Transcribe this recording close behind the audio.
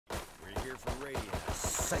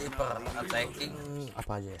Cypher attacking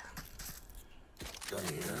apa aja ya?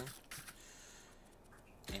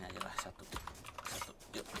 Ini aja lah satu,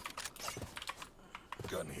 yuk.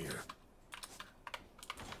 Gun here.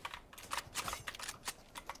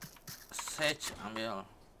 Sage ambil.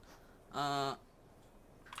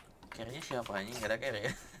 Carry-nya siapa anjing? Gak ada carry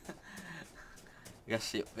ya. Gas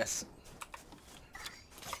yuk, gas.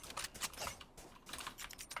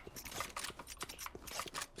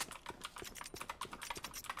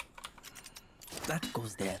 That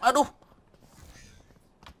goes there. Aduh.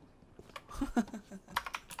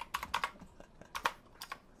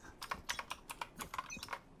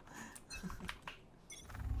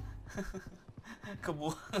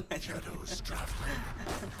 Kebuang. Shadows traveling.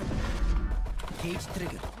 Cage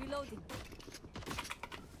trigger. Reloading.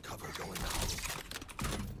 Cover going out.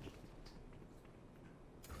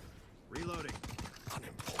 Reloading.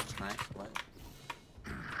 Unimportant. Nice, what?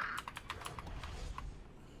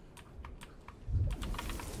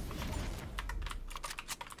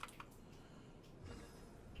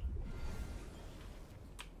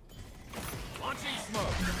 Launching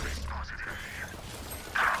smoke.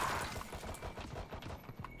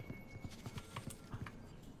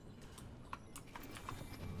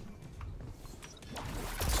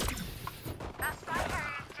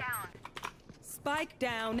 Spike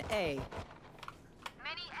down A.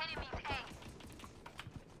 Many enemies A.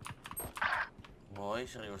 Boy,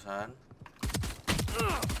 seriusan.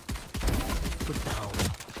 Put down.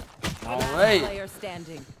 Oh, Last hey. player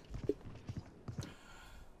standing.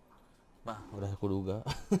 Bah, udah kuduga.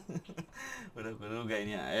 Udah kuduga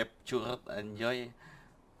ini aib curhat anjoy.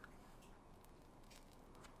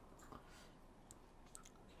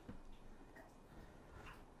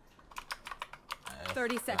 AF,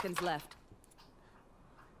 30 seconds left.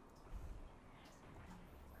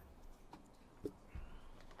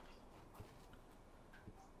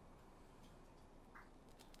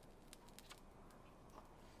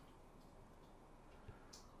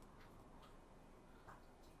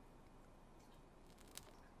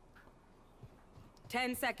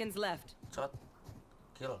 Ten seconds left. Shot.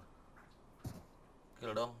 Kill.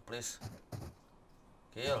 Kill dong, please.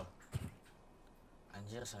 Kill.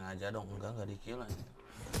 Anjir, sengaja dong. Enggak di kill anjir.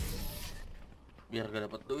 Biar gak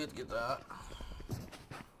dapet duit kita.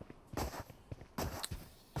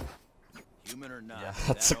 Human or not.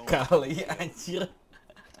 Jahat that sekali anjir.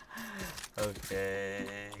 Oke,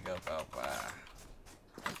 gak apa-apa.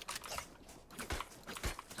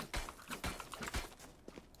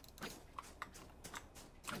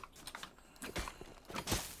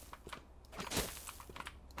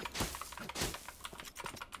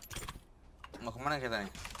 Mau kemana kita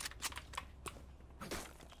nih?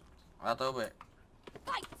 Atau B?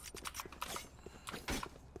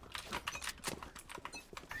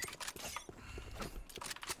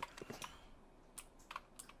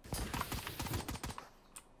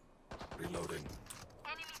 Reloading.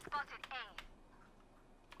 Enemy spotted A.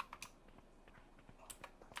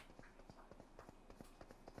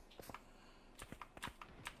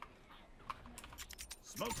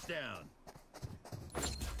 Smoke's down.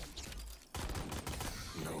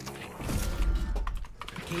 No more.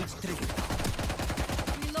 Cage trigger.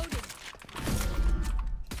 Reloading.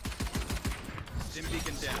 Stim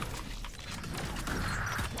beacon down.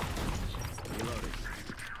 Reloading.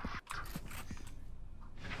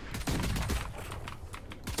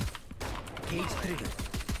 Cage trigger.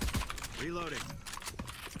 Reloading.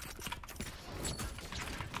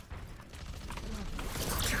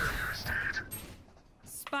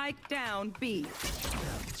 Spike down B.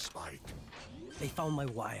 Spike. They found my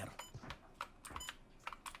wire.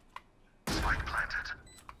 Spike planted.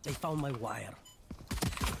 They found my wire.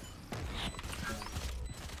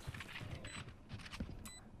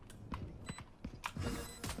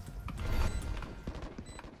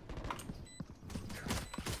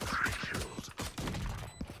 Killed.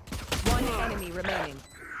 One enemy remaining.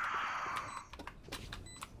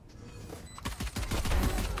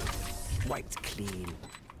 Wiped clean.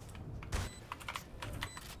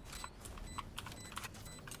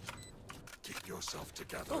 Keep yourself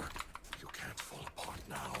together. You can't fall apart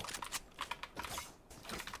now.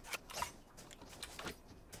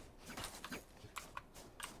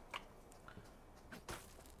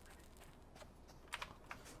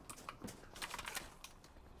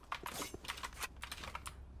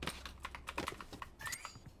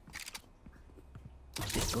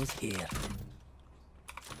 This goes here.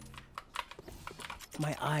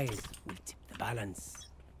 My eyes will tip the balance.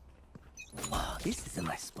 Wow, this is a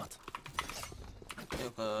nice spot.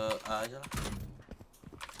 Yuk ke A aja lah.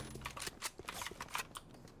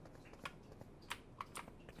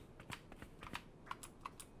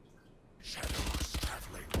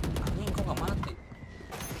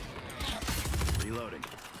 Reloading.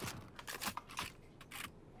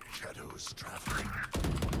 Shadows traveling.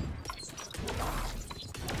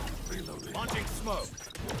 Reloading. Launching smoke.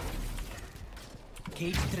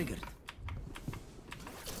 Cage triggered.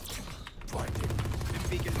 Blinding. Stim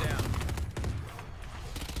beacon down.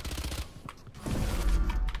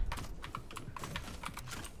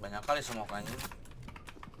 Banyak kali smoke anjing.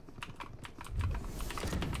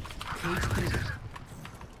 Cage triggered.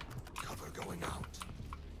 Cover going out.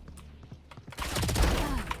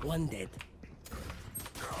 One dead.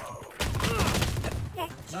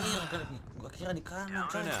 Anjir, gua kira di kanan,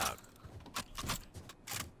 coy. Run out.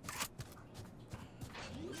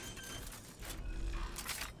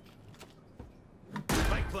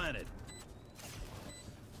 Spike planted.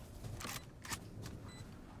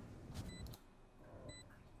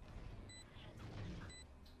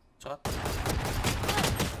 Shot.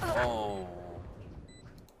 Oh.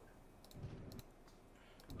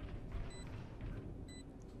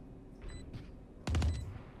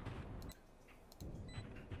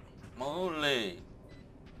 Mulai.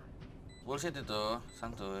 Bullshit itu,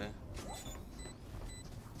 santuy.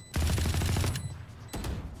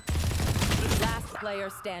 Last player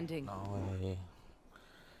standing. Oh,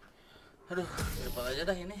 aduh, depan aja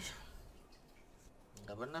dah ini.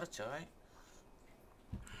 Nggak bener, coy.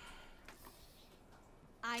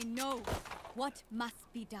 I know what must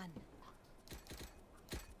be done.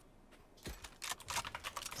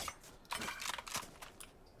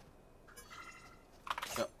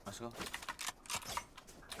 Yuk, let's go.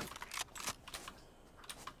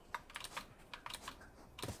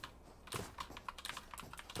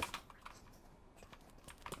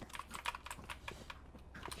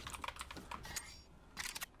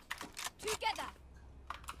 Together.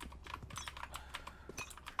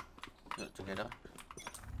 Yuk, together.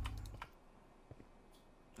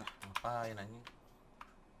 Nah, ngapain anjing?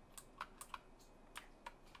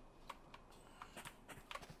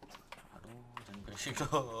 Aduh, jangan berisik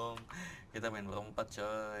dong. Kita main berempat,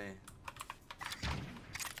 coy.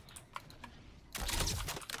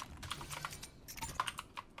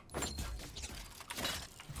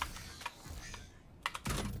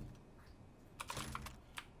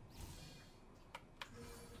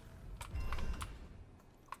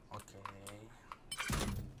 Oke.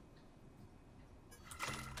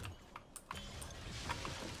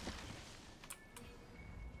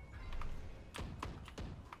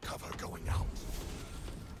 Cover going out.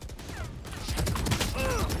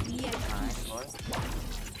 Nice, boy.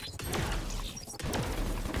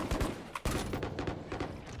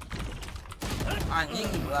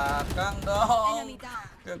 Anjing di belakang dong. Enemy down.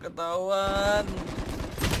 Gak ketahuan.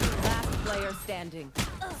 Last player standing.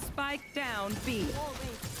 Spike down B.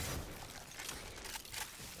 Always.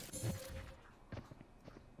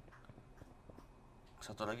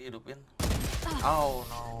 Satu lagi hidupin. Oh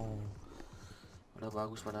no. Udah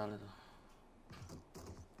bagus padahal itu.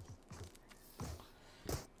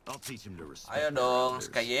 I'll teach him to respect. Ayo dong,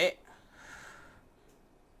 others. Sky.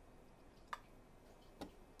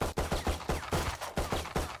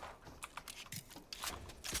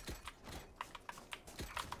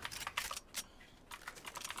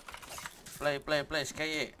 Play,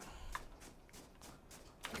 Sky.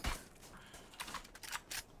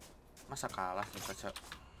 Masa kalah kita, Cok?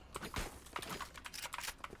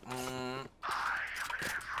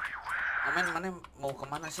 Amen, mana mau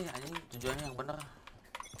kemana sih anjing? Tujuannya yang bener.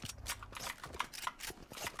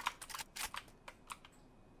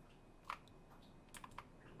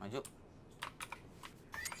 Maju.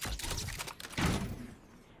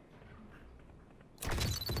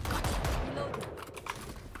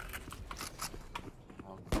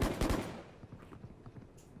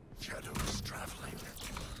 Shadows traveling.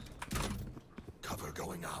 Cover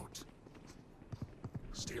going out.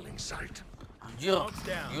 Stealing sight. Anjir,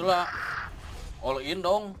 gila. All in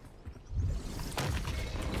dong.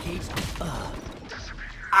 Cage.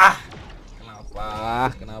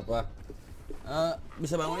 Kenapa?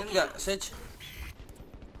 Bisa bangunin nggak, Sage?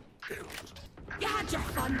 Killed. You had your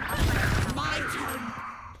fun. My turn.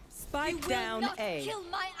 Spike You will down not A. kill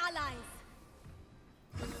my allies.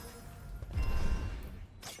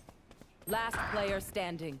 Last player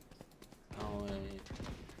standing. Oh, wait.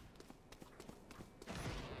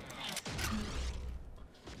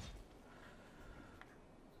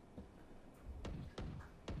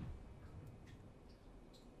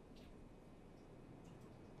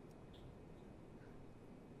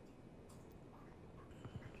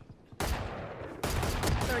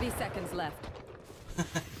 Seconds left.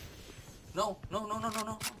 No.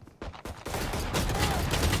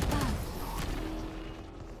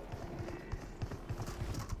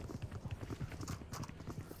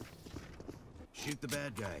 Shoot the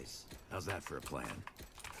bad guys. How's that for a plan?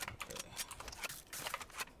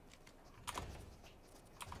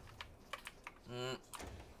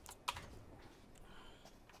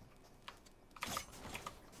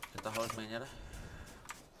 Kita hold mainnya dah.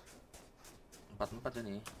 4-4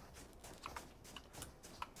 ini.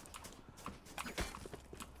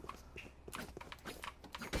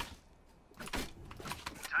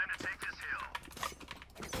 Time to take this hill.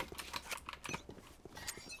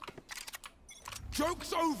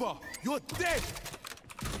 Joke's over! You're dead!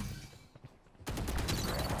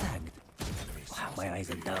 Tagged. Wow, my eyes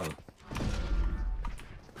are down.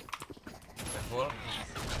 Careful.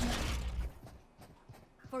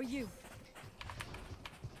 For you.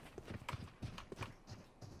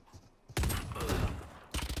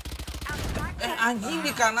 Anjing di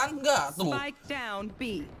kanan enggak tuh? Spike down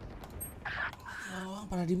B. Orang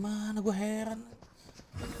pada di mana? Gue heran.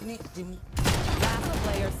 Ini tim Last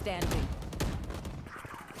player standing.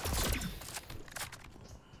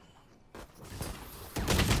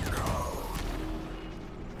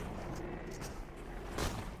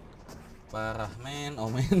 parah men, oh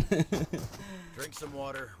men. Drink some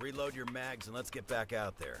water, reload your mags, and let's get back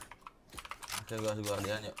out there. Oke, gua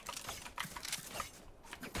guardian yuk.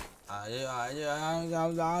 Ayo.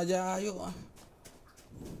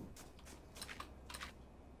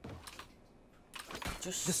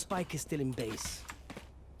 The spike is still in base.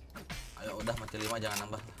 Ayo udah mati 5 jangan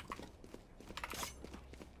nambah.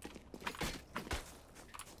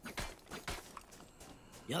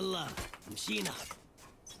 Yalla, mshina.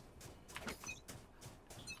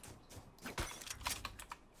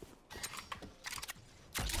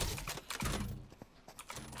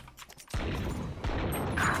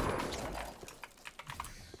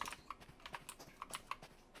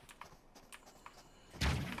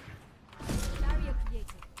 Barrier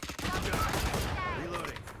created.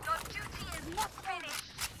 Reloading. Your duty is not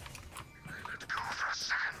finished. Let go for a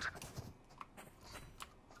second.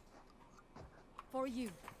 For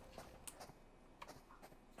you.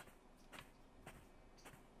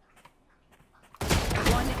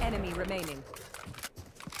 One enemy remaining.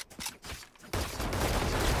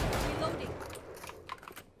 Reloading.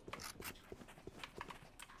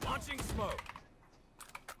 Launching smoke.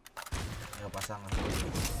 Ayo pasang.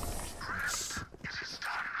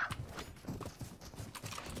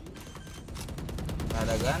 Nggak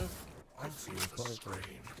ada gun. Feel the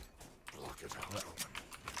strain. Block it out, Omen.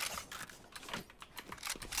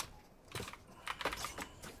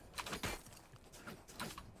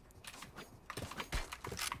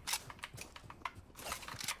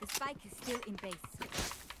 The spike is still in base.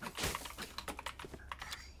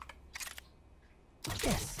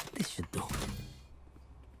 Yes, this should do.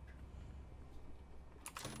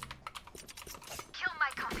 Kill my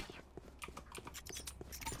copy.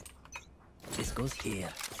 This goes here.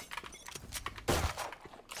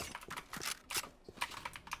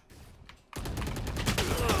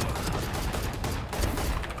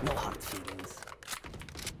 No hard feelings.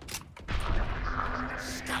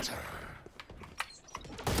 Scatter.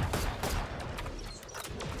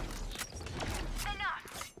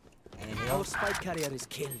 Enough. Anything Our else? spike carrier is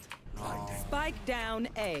killed. Spike down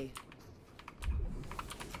A.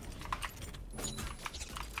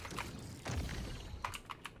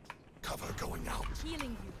 Cover going out.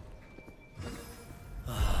 Healing you.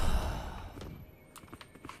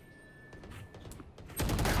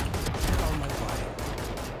 Oh my god.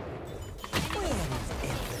 Where is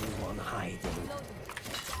everyone hiding?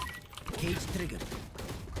 Cage triggered.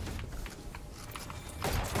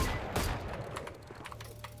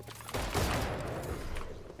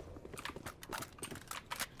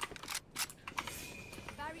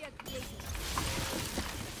 Barrier created.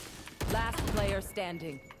 Last player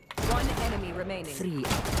standing. One enemy remaining. 3 out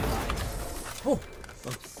of 5. Oh,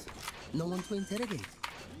 oops. No one to interrogate.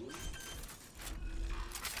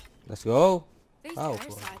 Let's go. These Oh,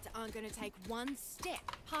 parasites aren't going to take one step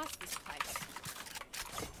past this place.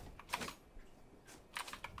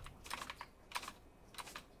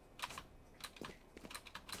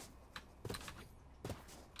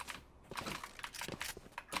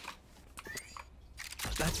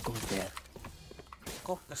 Let's go there.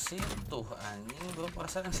 Kok ke situ anjing? Gua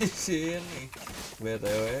perasaan di sini.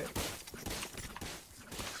 BTW.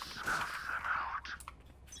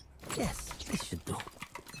 Yes, this should do.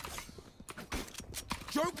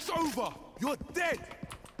 Joke's over! You're dead!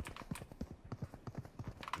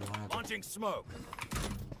 Di mana tuh? Launching smoke.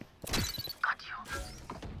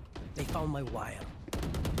 They found my wire.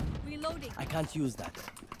 Reloading. I can't use that.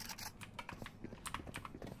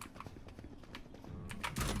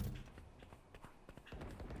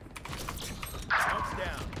 Smoke's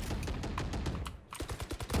down.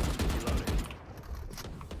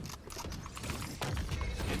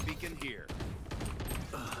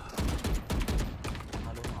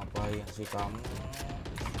 ngapain sih kamu?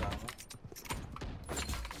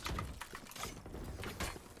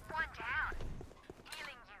 One down.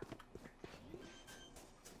 Healing you.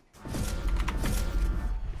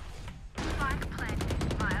 Spike planted.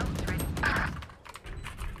 Miles ready.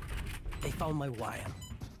 They found my wire.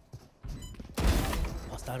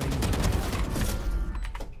 Hostile removed.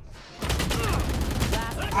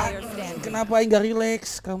 Last player standing. Kenapa nggak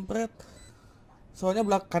relax, kampret? Soalnya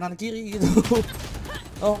belak kanan kiri gitu.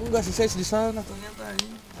 Oh enggak sih, saya di sana ternyata.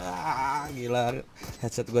 Gila,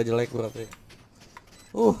 headset gua jelek berarti.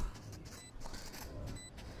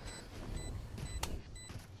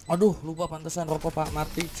 Aduh, lupa pantesan rokok Pak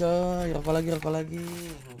mati coy. Rokok lagi.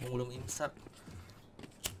 Belum imsak.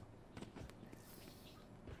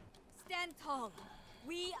 Stand tall.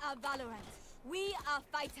 We are Valorant. We are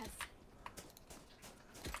fighters.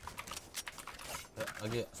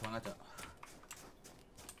 Lagi semangat ya.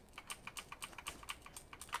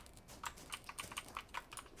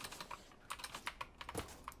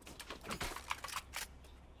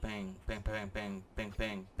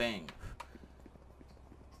 Peng.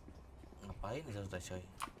 Ngapain nih Ustaz coy?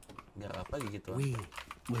 Biar apa gitu? We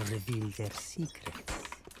will reveal their secrets.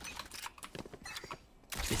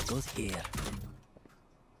 This goes here.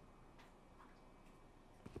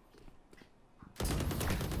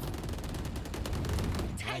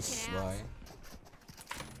 Nice boy.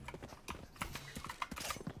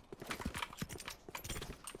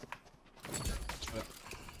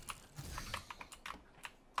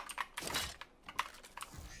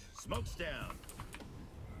 Smoke's down.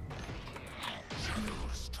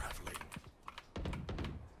 Shadows traveling.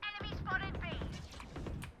 Enemy spotted B.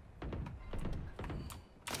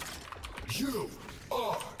 You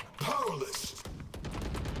are powerless.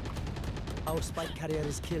 Our spike carrier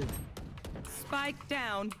is killed. Spike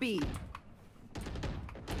down B.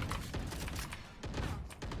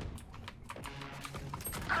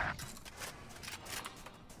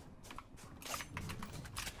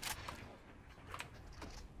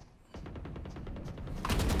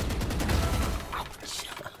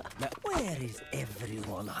 Now, where is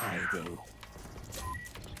everyone hiding?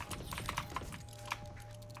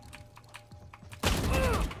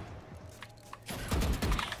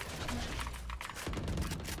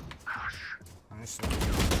 Nice.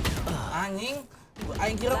 Anjing,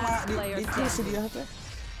 aing kira mah di kill sih dia teh.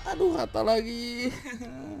 Aduh, rata lagi.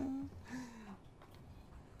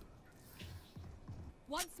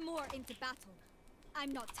 Once more into battle.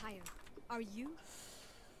 I'm not tired. Are you?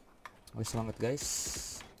 Wis banget guys.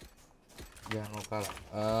 Jangan lupa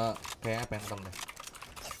kayaknya phantom deh.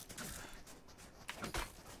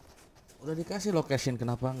 Udah dikasih location,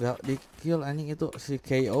 kenapa nggak di kill anjing? Itu si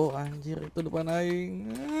KO anjir, itu depan aing.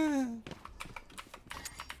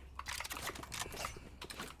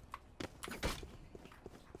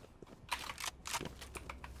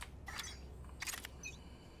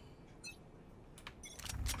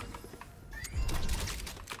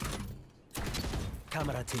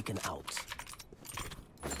 Camera taken out.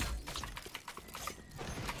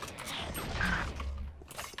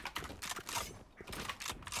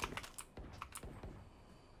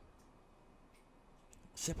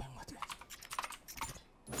 Siapa yang mati?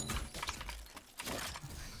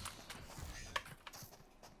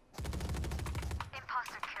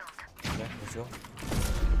 Imposter killed. Oke, let's go.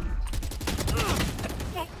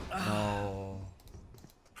 No.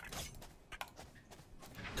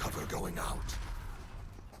 Cover going out.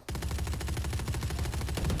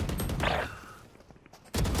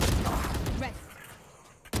 Rest.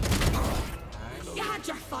 You had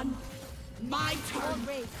your fun. My turn.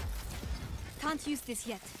 Can't use this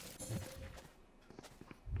yet.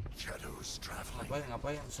 Shadows traveling.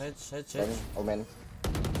 Ngapain? Side. Omen.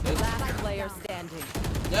 Last player standing.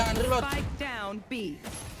 Jangan reload. Spike down B.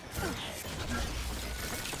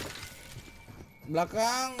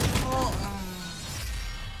 Belakang. Oh.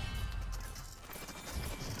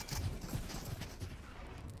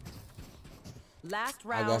 Last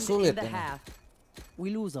Agak round sulit in the ini. half.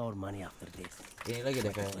 We lose our money after this. Ini lagi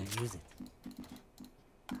deh kayaknya. We'll use it.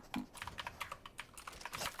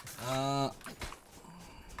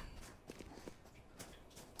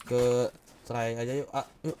 Ke try aja yuk.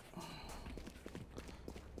 Yuk.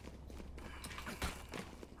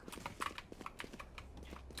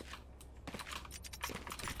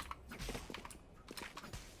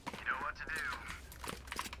 You know what to do.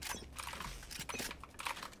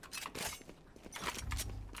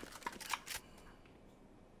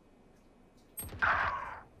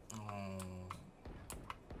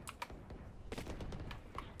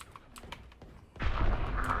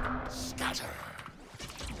 Scatter.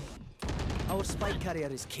 Our spike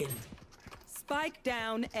carrier is killed. Spike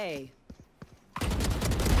down A.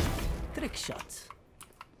 Trick shots.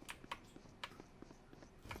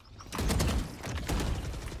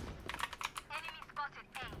 Enemy spotted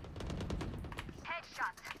A.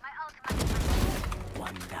 Headshot. My ultimate is ready.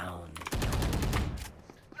 One down.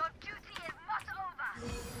 Your duty is not over.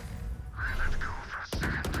 Let go for a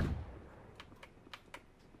second.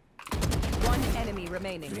 One enemy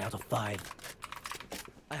remaining. 3 out of 5.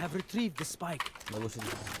 I have retrieved the spike. Bagus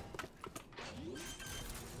ini.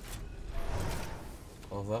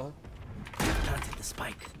 Over. Planted the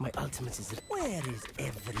spike. My ultimate is. Where is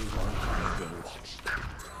everyone hiding?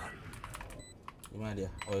 Gimana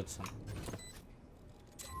dia? Oh itu sana.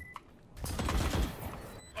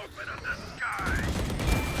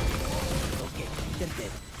 Okay, they're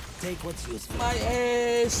dead. Take what's useful. My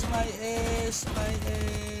ace, my ace, my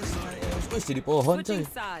ace, my ace. Wih, jadi pohon coy. Switching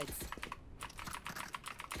sides.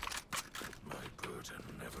 My burden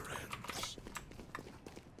never ends.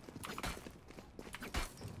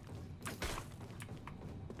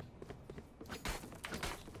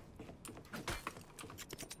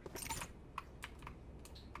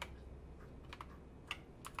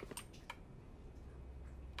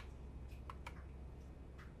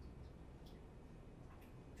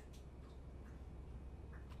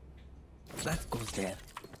 That goes there.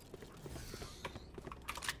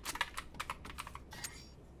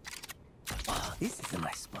 Ah, this is a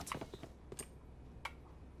nice spot.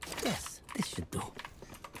 Yes, this should do.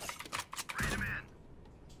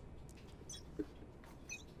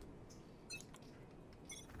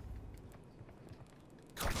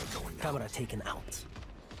 Cover going out. Camera taken out.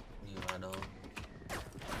 Gimana dong?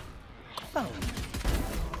 Found.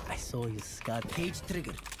 I saw you, Scott. Page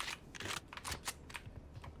triggered.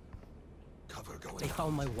 Cover going They out.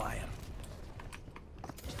 found my wire.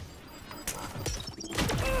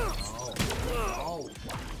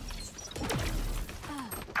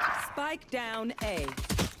 Spike down A.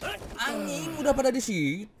 Anjing udah pada di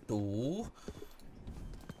situ.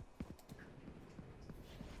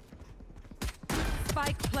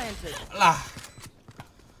 Spike planted. Lah.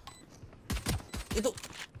 Itu.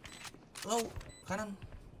 Low kanan.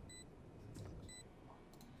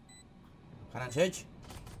 Kanan Sage.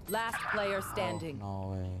 Last player standing.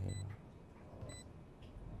 No way.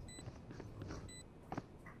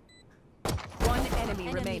 One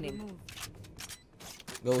enemy remaining.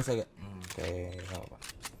 Gak usah gak. Oke, gak apa.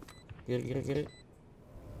 Kiri kiri kiri.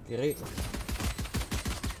 Kiri.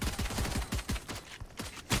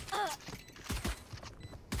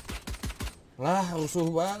 Lah, rusuh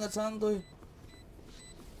banget santuy.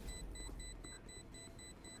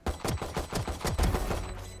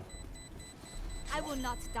 I will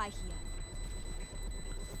not die here.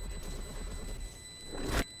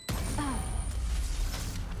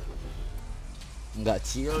 Nggak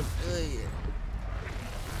chill.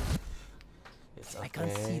 It's I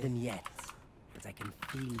can't see okay. them yet, but I can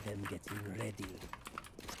feel them getting ready.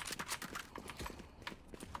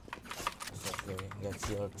 It's okay. Nggak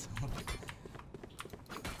chill.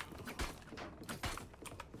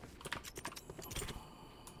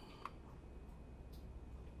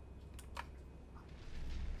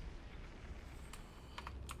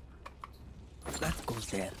 That goes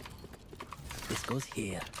there. This goes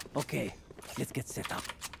here. Okay, let's get set up.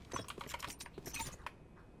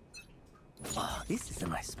 Ah, this is a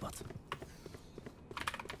nice spot.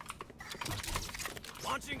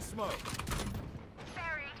 Launching smoke.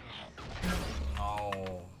 Buried.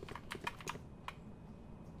 Oh.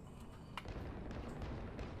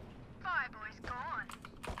 Fireboy's gone.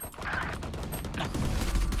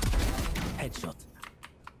 Headshot.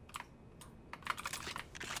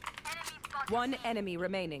 Enemy spotted. One enemy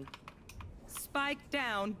remaining. Spike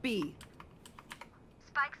down B.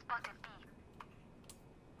 Spike spotted B.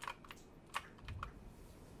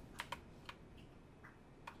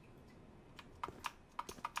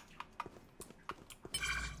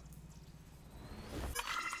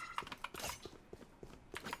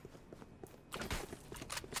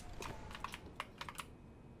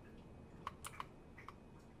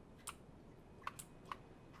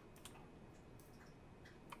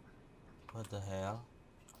 What the hell?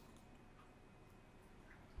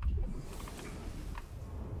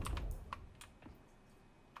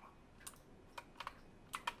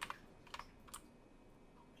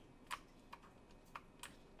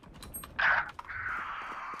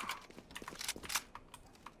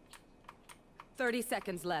 Thirty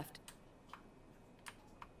seconds left.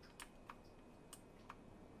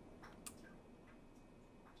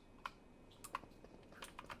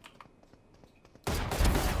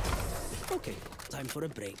 Okay, time for a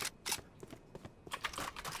break.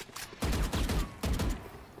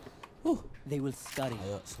 They will scurry,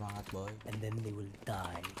 Ayo semangat boy. and then they will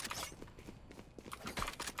die.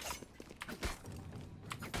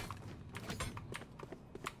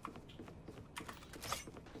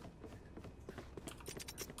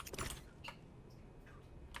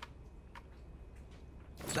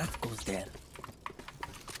 That goes there.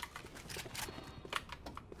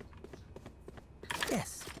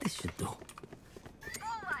 Yes, this should do.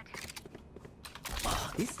 Forward.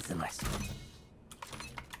 Oh, this is a nice one.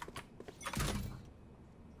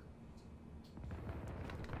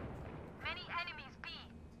 Many enemies B.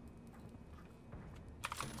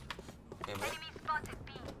 Oke bro. Enemy spotted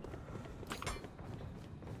B.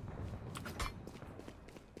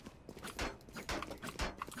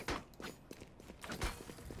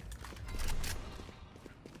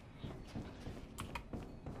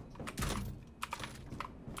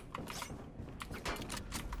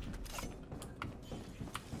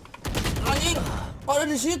 Anjing, ada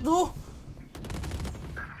di situ.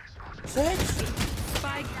 Sage,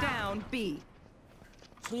 Spike down B.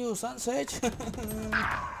 seriusan Sage.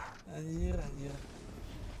 Anjir, anjir.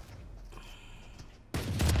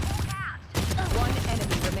 One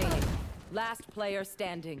enemy remaining. Last player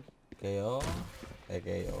standing. KO,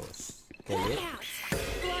 KOs, KO. Out.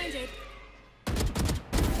 Blinded.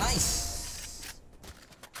 Nice.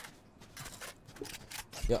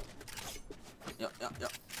 Yuk, yuk, yuk,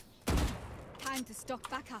 yuk. Time to stock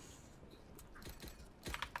back up.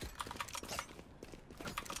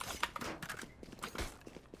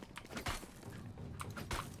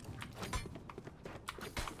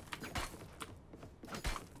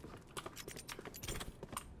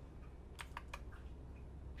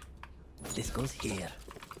 This goes here.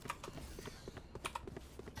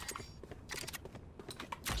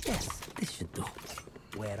 Yes, this should do.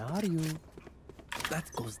 Where are you? That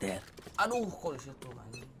goes there. Aduh, kok di situ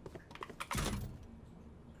anjing.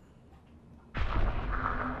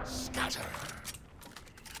 Scatter.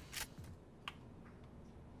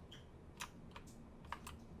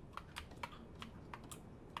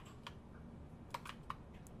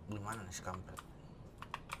 Gimana nih si kampret?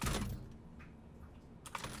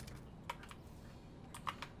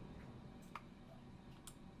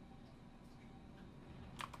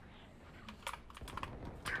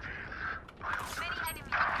 Many enemies.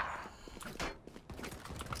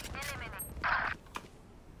 Eliminate.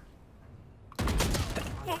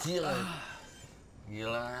 Gila.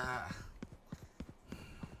 Gila.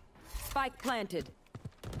 Spike planted.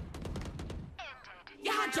 Ended.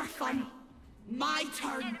 You had your fun. My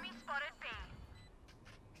turn. Enemy spotted B.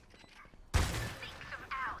 6 of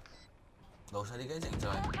out. Gak usah digajeng coy.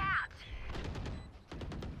 Walk out.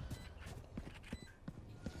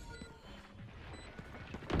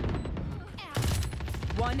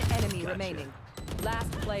 One enemy remaining. Last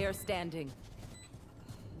player standing.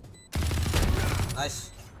 Nice.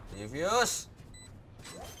 Reviews.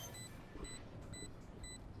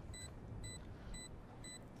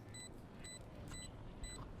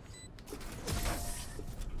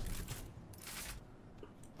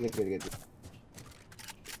 Get.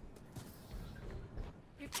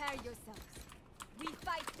 Prepare yourselves. We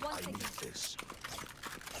fight once I need again. this.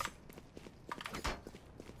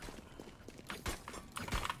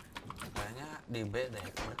 Kayaknya di B deh.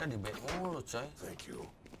 Mereka di B mulu coy. Thank you.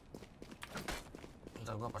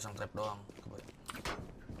 Ntar gua pasang trap doang. Kebaik.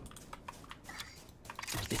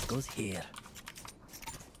 This goes here.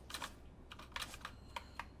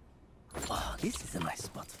 Oh, this is a nice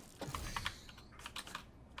spot.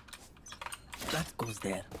 That goes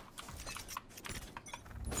there.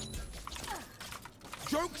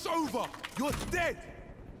 Joke's over! You're dead!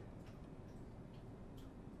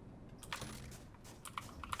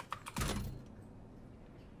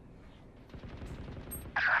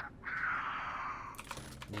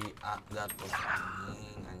 Di A jatuh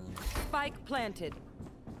anjing, anjing. Spike planted.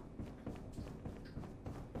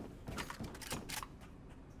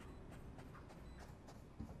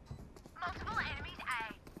 Multiple enemies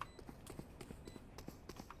A.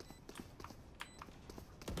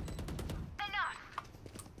 Enough.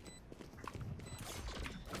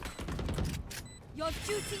 Your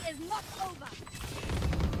duty is not over.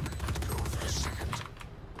 Go for a second.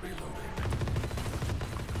 Reloading.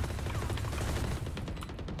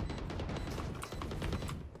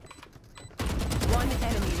 One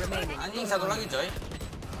enemy remaining. Anjing satu lagi coy.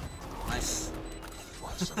 Nice.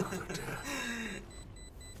 What's another death?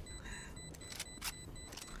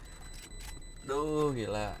 Duh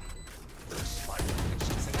gila. This fight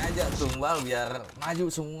is Sengaja tumbal biar maju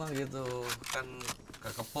semua gitu. Kan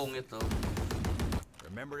kekepung itu.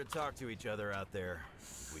 Remember to talk to each other out there.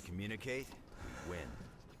 We communicate, win.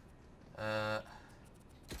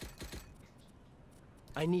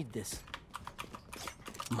 I need this.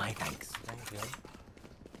 My thanks. Thank you.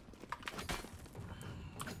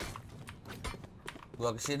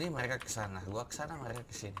 Gua kesini, mereka kesana. Gua kesana, mereka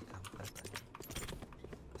kesini. Kampret.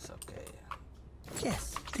 It's okay.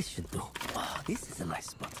 Yes, this should do. Oh, this is a nice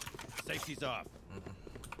spot. Safety's off.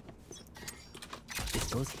 This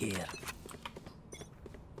goes here.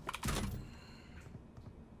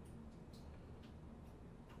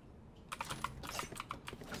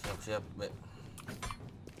 Siap-siap, Be.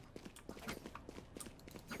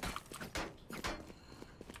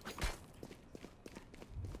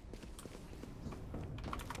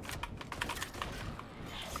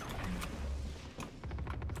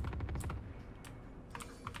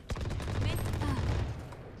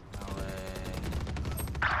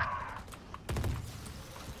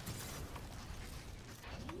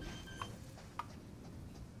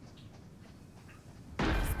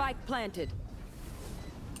 Spike planted.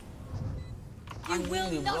 You will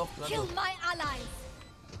Anjing, not di-block, kill aduh. my allies.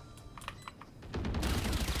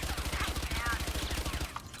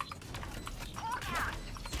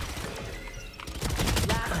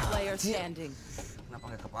 Last player standing. Kenapa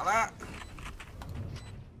nggak kepala?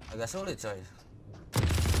 Agak sulit, coy.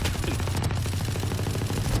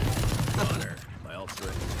 Honor. My ult's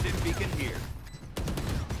ready. Stim beacon here.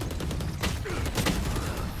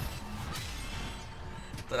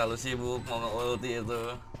 Terlalu sibuk mau nge-ulti itu.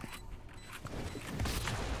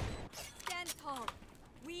 Stand tall.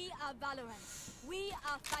 We are VALORANT. We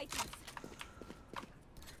are fighters.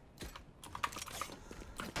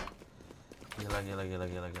 Gila.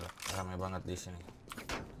 Ramai banget di sini.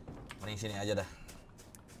 Mending sini aja dah.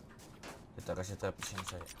 Kita kasih trap di sini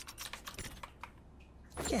saya.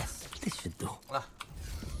 Yes, this should do. Lah,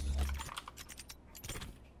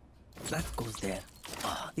 That goes there.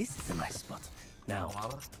 Ah, this is a nice spot. Now,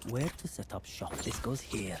 where to set up shop? This goes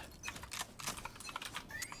here.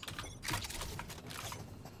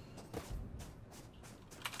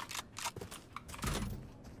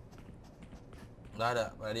 nggak ada.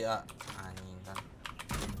 Pada di A. Anjing kan.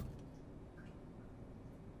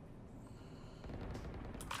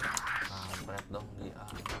 Kampret dong di A.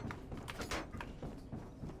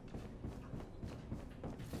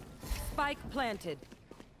 Spike planted.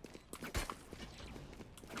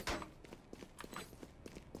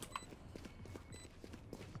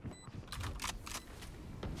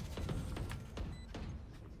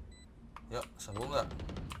 Yuk, sambung nggak?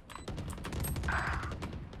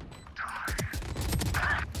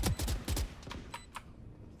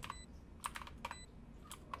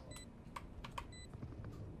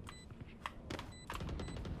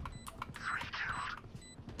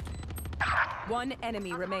 One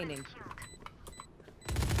enemy remaining.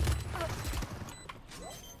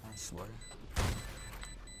 Nice boy.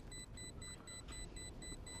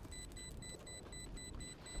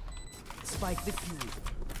 Spike defused.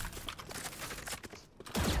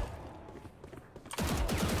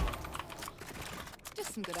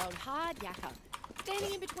 Just some good old hard yakka.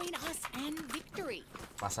 Standing in between us and victory.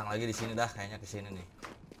 Pasang lagi di sini dah, kayaknya ke sini nih.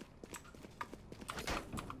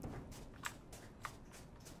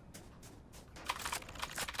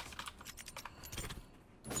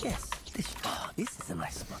 Yes, this is a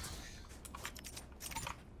nice spot.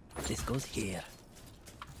 This goes here.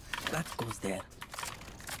 That goes there.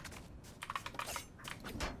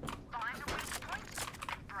 Find the weak point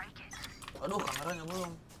and break it. Aduh, kameranya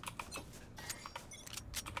belum.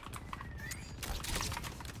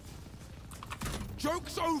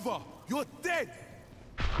 Joke's over! You're dead!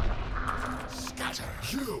 Scatter!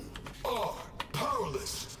 You are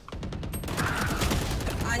powerless!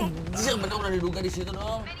 Anjir, bener udah diduga di situ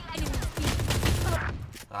dong.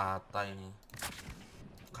 Rata ini.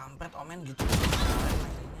 Kampret omen gitu.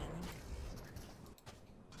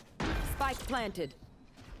 Spike planted.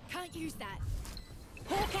 Can't use that.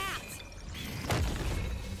 Hawk out.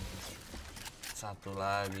 Satu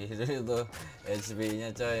lagi itu HP-nya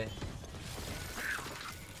coy.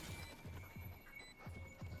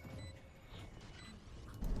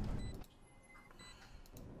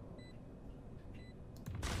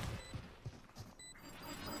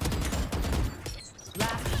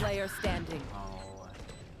 Last player standing. Oh,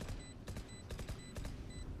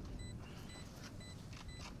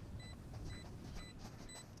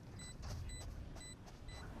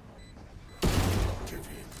 Give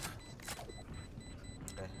in.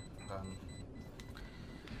 oke, kan.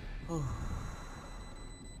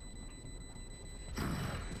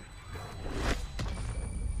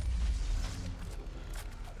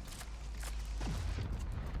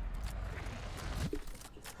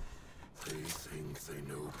 They think they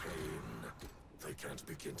know pain. They can't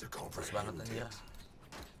begin to Pas banget comprehend anjir. it.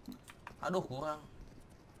 Aduh, kurang.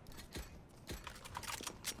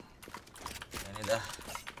 Ini dah.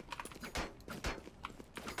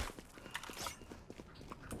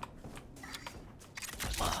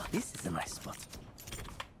 Ah, this is a nice spot.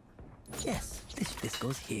 Yes, this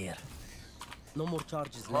goes here. No more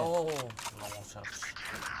charges left. Oh, no more charges.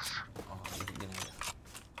 Oh, gini.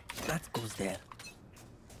 That goes there.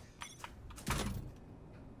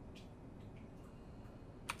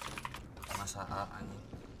 Masa anjing.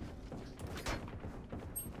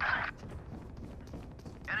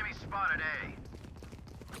 Enemy spotted A.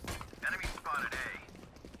 Enemy spotted A.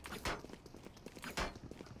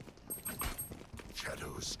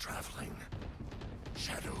 Shadows traveling.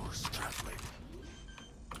 Shadows traveling.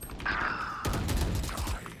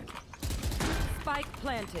 Spike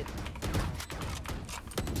planted.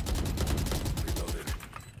 Reloaded.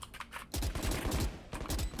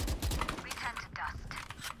 Return to dust.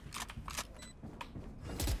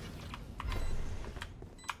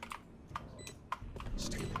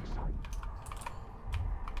 Stealing.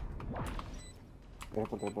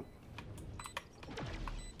 Repot.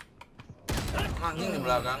 Anjing di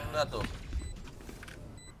belakang dah tuh.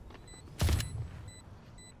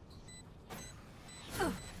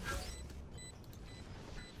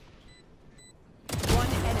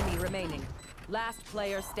 One enemy remaining. Last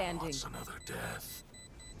player standing. What's another death?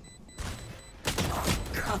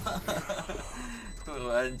 Tuh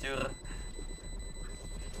hancur.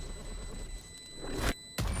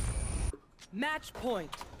 Match point.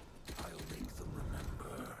 I'll make them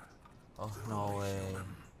remember. Oh no way.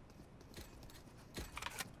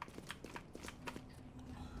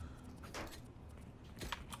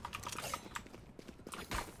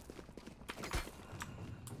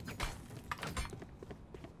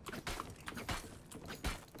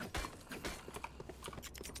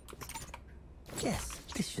 Yes,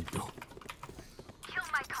 this should do. Kill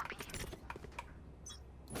my copy.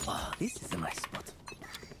 Ah, this is a nice spot.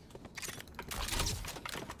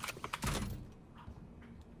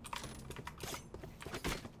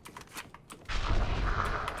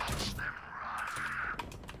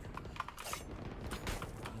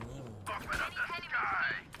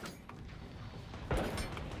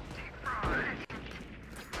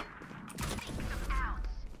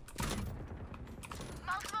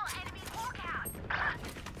 Multiple enemies walk out.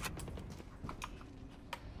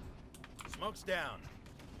 Smoke's down.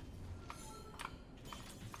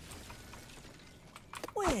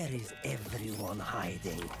 Where is everyone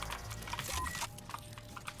hiding?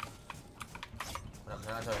 Udah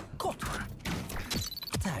kesana coy. Caught one.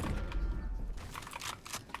 Tag.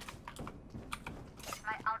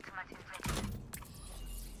 My ultimate is ready.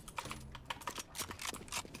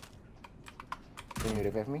 Can you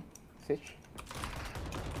revive me, Sage?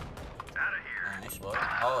 Nice boy.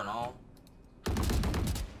 Oh no.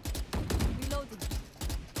 Reloading.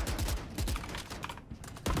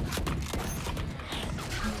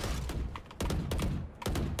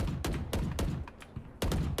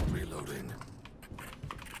 Reloading.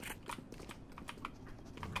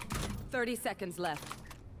 30 seconds left.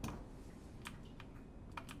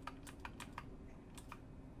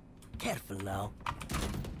 Careful now.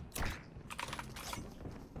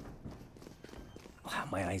 Ah,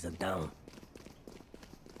 my eyes are down.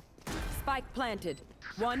 Spike planted.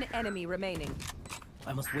 One enemy remaining.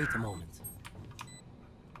 I must wait a moment.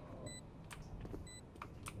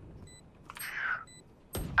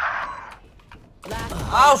 Last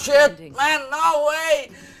Oh player shit, standing. man, no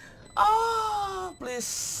way. Oh,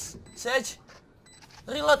 please, Sage,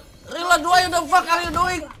 reload. What the fuck are you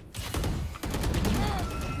doing?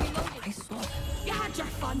 I saw. You had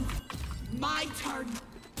your fun. My turn.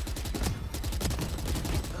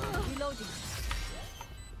 Reloading.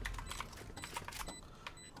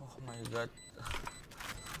 Oh my god.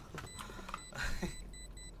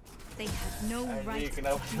 They have no right.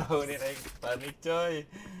 Kenapa tahu nih naik panik coy?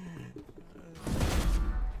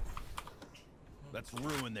 Let's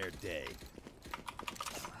ruin their day.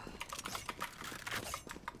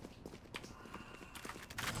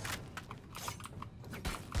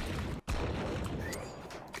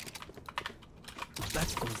 That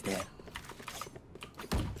goes there.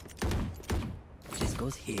 This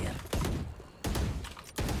goes here.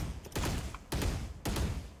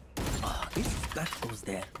 Ah, that goes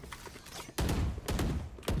there.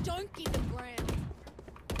 Don't give the ground.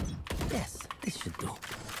 Yes, this should do.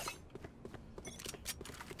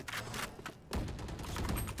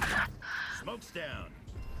 Smoke's down.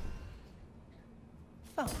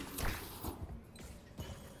 Found.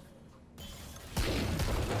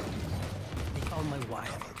 They found my wire.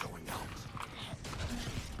 Cover going out.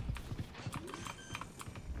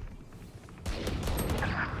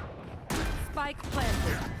 Spike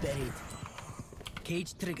planted. Buried.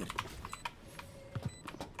 Cage triggered.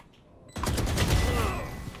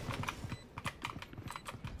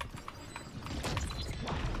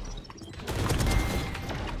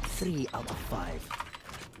 3 out of 5.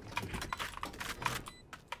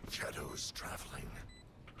 Shadows traveling.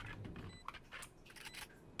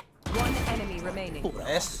 One enemy remaining.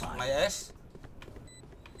 S, my S.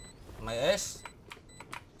 My S.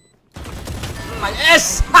 My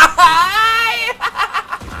S.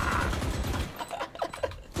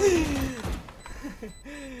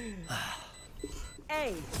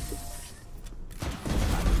 A.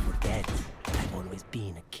 Forget, I've always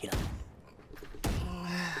been a killer.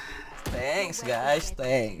 Thanks guys,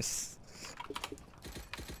 thanks.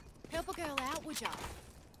 Help a girl out, would ya?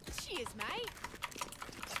 Cheers, mate.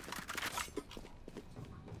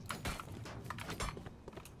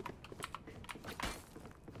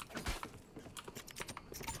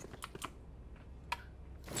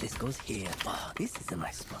 This goes here. Oh, this is a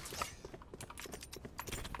nice spot.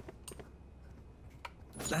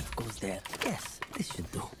 That goes there. Yes, this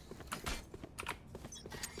should do.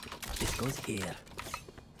 This goes here.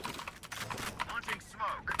 Launching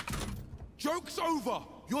smoke. Joke's over!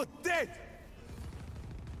 You're dead!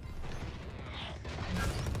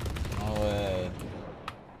 No way.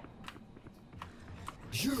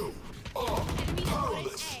 You are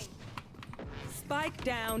powerless. Spike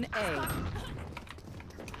down A.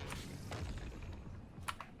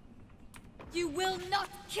 You will not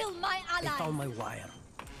kill my I found ally. my wire.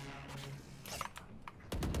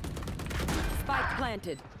 Spike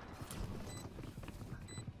planted.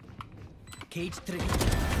 Cage 3.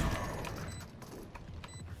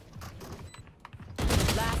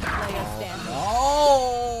 Last player standing.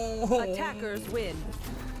 Oh. Attackers win.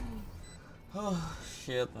 Oh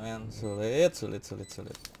shit man, sulit.